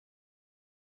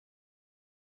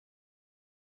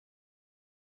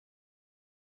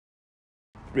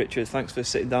Richard, thanks for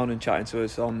sitting down and chatting to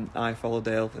us on iFollow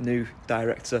Dale, the new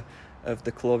director of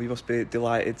the club. You must be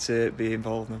delighted to be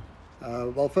involved now.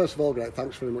 Well, first of all, Greg,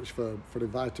 thanks very much for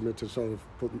inviting me to sort of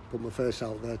put my face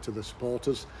out there to the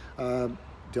supporters.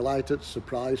 Delighted,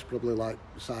 surprised, probably like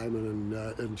Simon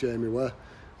and Jamie were.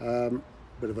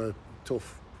 Bit of a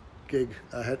tough gig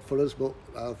ahead for us, but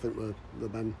I think we're the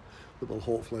men that will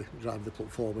hopefully drive the club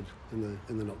forward in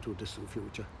the not too distant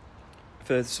future.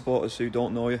 For the supporters who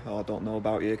don't know you or don't know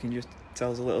about you, can you just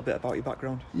tell us a little bit about your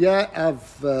background? Yeah,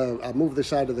 I moved this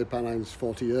side of the Pennines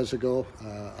 40 years ago.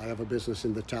 I have a business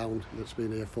in the town that's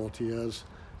been here 40 years.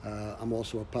 I'm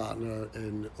also a partner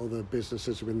in other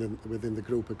businesses within the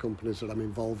group of companies that I'm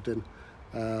involved in.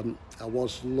 I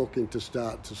was looking to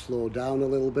start to slow down a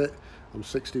little bit. I'm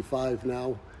 65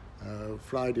 now.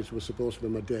 Fridays were supposed to be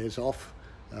my days off,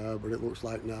 but it looks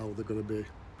like now they're going to be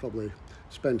probably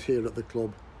spent here at the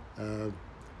club,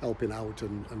 helping out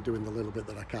and doing the little bit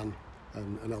that I can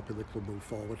and helping the club move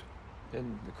forward.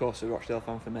 And of course, a Rochdale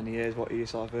fan for many years. What are your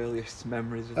sort of earliest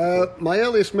memories of the club? My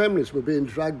earliest memories were being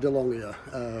dragged along here,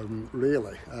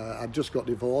 really. I'd just got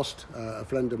divorced. A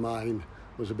friend of mine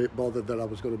was a bit bothered that I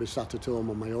was going to be sat at home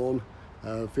on my own,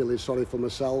 feeling sorry for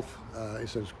myself. He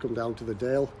says, come down to the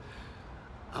Dale.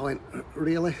 I went,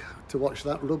 really? To watch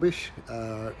that rubbish?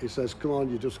 He says, come on,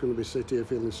 you're just going to be sitting here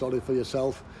feeling sorry for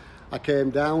yourself. I came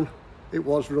down. It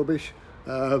was rubbish,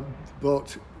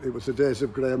 but it was the days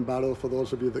of Graham Barrow, for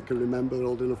those of you that can remember,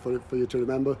 old enough for you to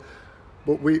remember.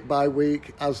 But week by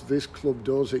week, as this club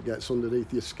does, it gets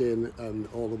underneath your skin, and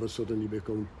all of a sudden you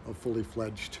become a fully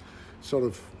fledged sort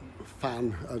of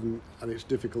fan, and it's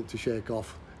difficult to shake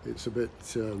off. It's a bit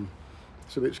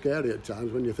scary at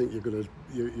times when you think you're going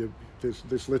to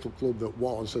this little club that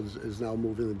was is now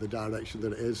moving in the direction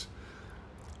that it is,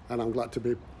 and I'm glad to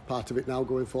be part of it now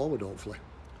going forward, hopefully.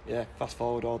 Yeah, fast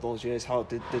forward all those years, how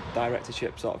did the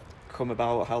directorship sort of come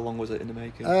about? How long was it in the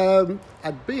making?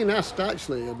 I'd been asked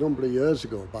actually a number of years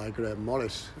ago by Graham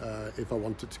Morris if I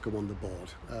wanted to come on the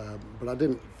board, but I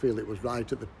didn't feel it was right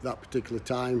at that particular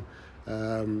time.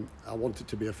 I wanted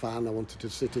to be a fan. I wanted to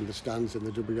sit in the stands in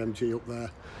the WMG up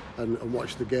there and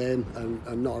watch the game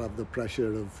and not have the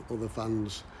pressure of other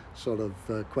fans sort of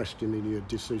questioning your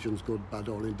decisions, good, bad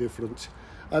or indifferent.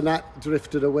 And that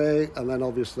drifted away, and then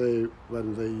obviously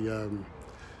when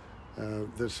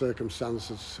the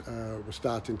circumstances were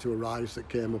starting to arise that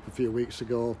came up a few weeks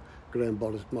ago, Graham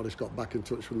Morris got back in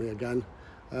touch with me again,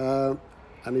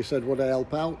 and he said, would I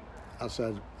help out? I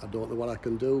said, I don't know what I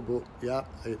can do, but yeah,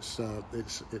 it's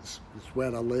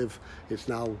where I live. It's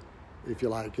now, if you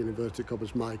like, in inverted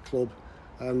commas, my club,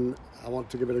 and I want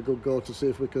to give it a good go to see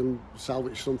if we can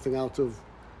salvage something out of,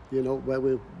 you know, where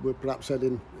we're perhaps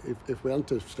heading if we want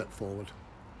to step forward.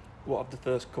 What have the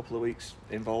first couple of weeks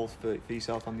involved for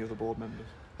yourself and the other board members?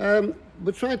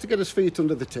 We're trying to get his feet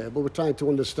under the table. We're trying to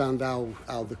understand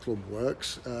how the club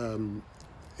works.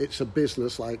 It's a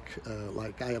business like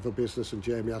I have a business and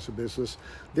Jamie has a business.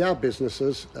 They are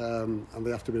businesses and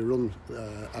they have to be run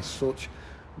as such,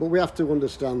 but we have to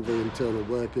understand the internal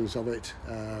workings of it.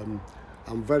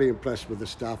 I'm very impressed with the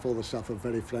staff. All the staff are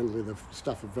very friendly. The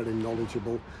staff are very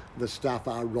knowledgeable. The staff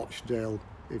are Rochdale,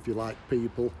 if you like,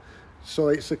 people. So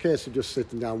it's a case of just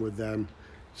sitting down with them,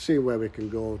 seeing where we can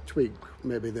go, tweak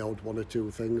maybe the odd one or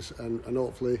two things, and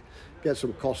hopefully get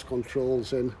some cost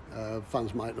controls in.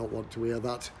 Fans might not want to hear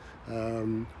that,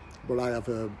 but I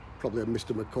have probably a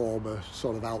Mr. McCorber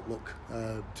sort of outlook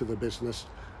to the business,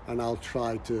 and I'll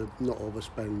try to not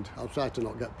overspend. I'll try to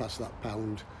not get past that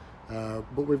pound.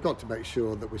 But we've got to make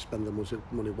sure that we spend the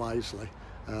money wisely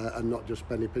and not just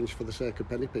penny pinch for the sake of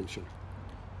penny pinching.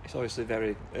 It's obviously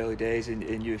very early days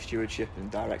in your stewardship and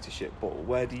directorship, but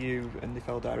where do you and the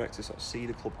fellow directors sort of see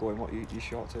the club going? What are your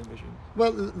short-term vision?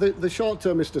 Well, the short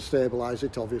term is to stabilise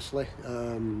it, obviously.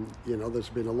 You know, there's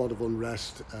been a lot of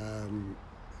unrest,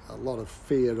 a lot of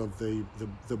fear of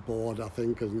the board, I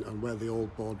think, and where the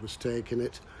old board was taking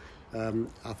it.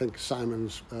 I think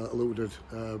Simon's alluded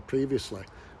previously.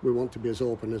 We want to be as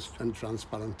open and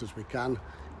transparent as we can.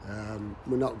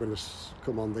 We're not going to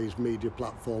come on these media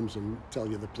platforms and tell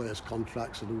you the players'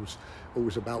 contracts and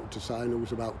who's about to sign,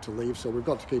 who's about to leave. So we've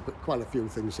got to keep quite a few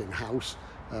things in-house.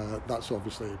 That's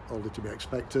obviously only to be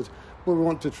expected. But we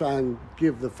want to try and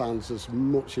give the fans as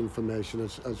much information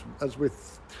as we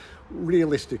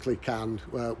realistically can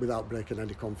without breaking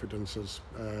any confidence as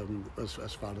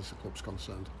far as the club's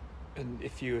concerned. And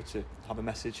if you were to have a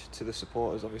message to the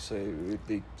supporters, obviously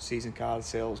the season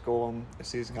cards go on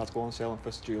sale on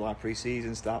 1st July.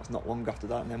 Pre-season starts not long after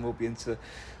that, and then we'll be into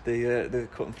the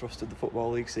cut and thrust of the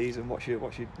Football League season. What's your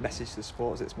message to the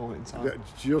supporters at this moment in time?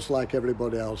 Just like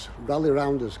everybody else, rally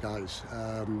around us, guys.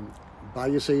 buy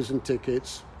your season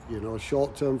tickets. You know,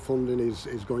 short-term funding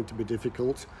is going to be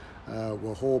difficult.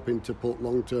 We're hoping to put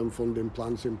long-term funding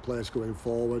plans in place going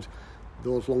forward.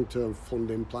 Those long-term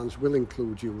funding plans will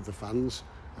include you, the fans.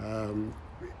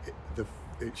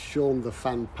 It's shown the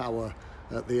fan power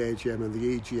at the AGM and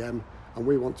the EGM, and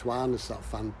we want to harness that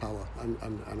fan power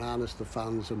and harness the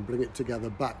fans and bring it together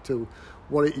back to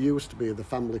what it used to be, the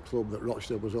family club that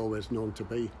Rochdale was always known to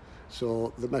be.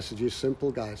 So the message is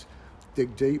simple, guys.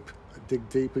 Dig deep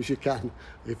as you can.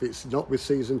 If it's not with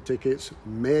season tickets,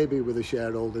 maybe with a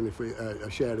shareholding, a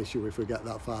share issue if we get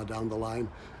that far down the line,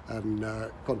 and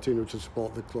continue to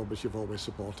support the club as you've always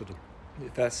supported them. Is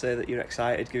it fair to say that you're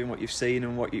excited, given what you've seen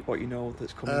and what you know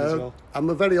that's coming as well? I'm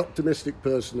a very optimistic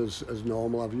person as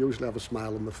normal. I usually have a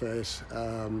smile on my face.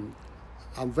 I'm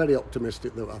very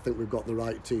optimistic that I think we've got the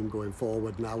right team going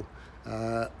forward now,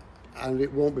 and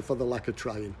it won't be for the lack of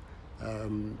trying.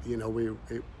 You know, we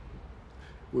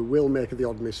will make the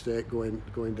odd mistake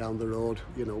going down the road.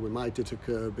 You know, we might hit a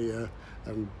curb here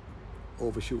and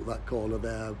overshoot that corner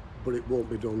there, but it won't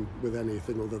be done with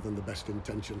anything other than the best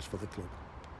intentions for the club.